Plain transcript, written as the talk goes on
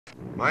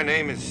My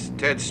name is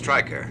Ted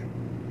Stryker.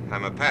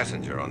 I'm a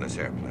passenger on this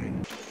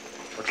airplane.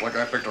 Looks like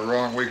I picked the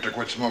wrong week to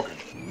quit smoking.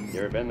 You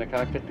ever been in the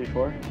cockpit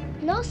before?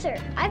 No, sir.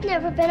 I've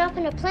never been up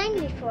in a plane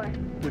before.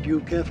 Would you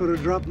care for a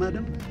drop,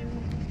 madam?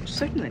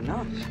 Certainly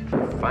not.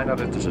 Find out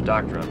if there's a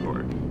doctor on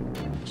board.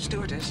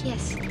 Stewardess?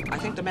 Yes. I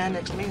think the man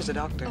next to me is a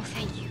doctor. Oh,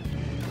 thank you.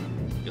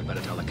 You'd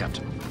better tell the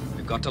captain.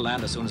 We've got to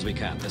land as soon as we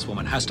can. This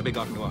woman has to be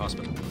gotten to a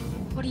hospital.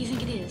 What do you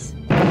think it is?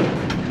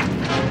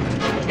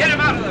 Get him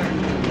out of there!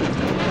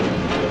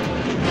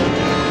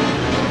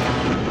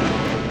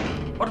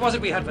 What was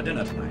it we had for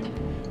dinner tonight?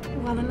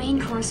 Well, the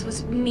main course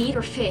was meat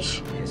or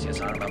fish.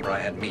 Yes, I remember I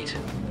had meat.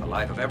 The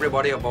life of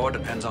everybody aboard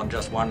depends on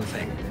just one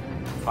thing.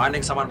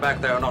 Finding someone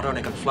back there who not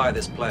only can fly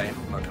this plane,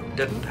 but who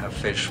didn't have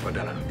fish for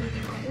dinner.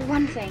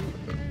 One thing.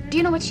 Do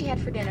you know what she had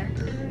for dinner?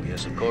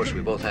 Yes, of course,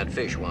 we both had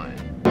fish wine.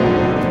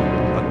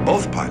 But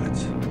both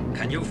pilots.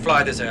 Can you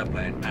fly this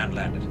airplane and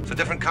land it? It's a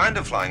different kind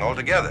of flying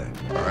altogether.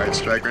 All right,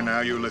 Stryker,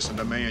 now you listen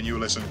to me and you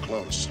listen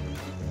close.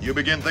 You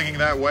begin thinking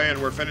that way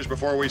and we're finished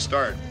before we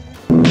start.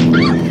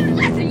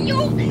 Listen,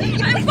 you!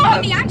 I'm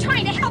following me! I'm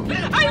trying to help you!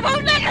 I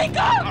won't let me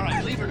go! All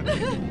right, leave her to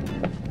me.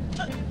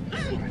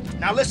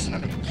 Now listen to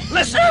me.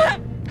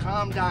 Listen!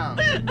 Calm down.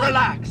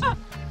 Relax.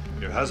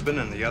 Your husband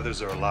and the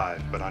others are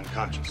alive, but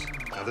unconscious.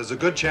 Now, there's a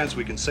good chance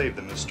we can save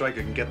them if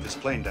Stryker can get this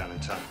plane down in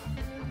time.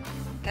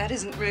 That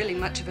isn't really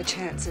much of a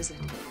chance, is it?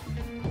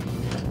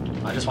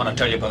 I just want to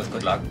tell you both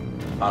good luck.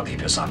 I'll keep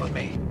your son with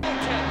me.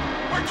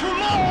 We're too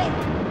low!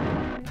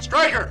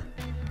 Stryker!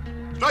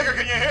 Stryker,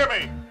 can you hear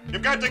me?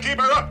 You've got to keep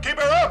her up! Keep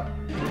her up!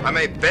 I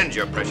may bend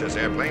your precious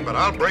airplane, but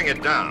I'll bring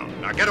it down.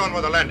 Now get on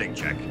with the landing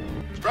check.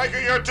 Stryker,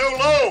 you're too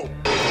low!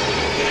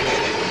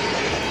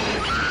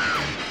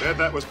 Ted,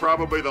 that was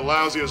probably the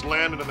lousiest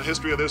landing in the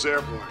history of this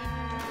airport.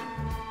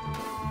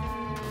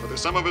 But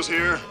there's some of us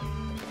here,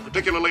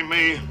 particularly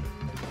me,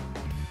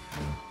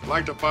 who'd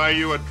like to buy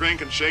you a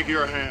drink and shake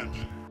your hand.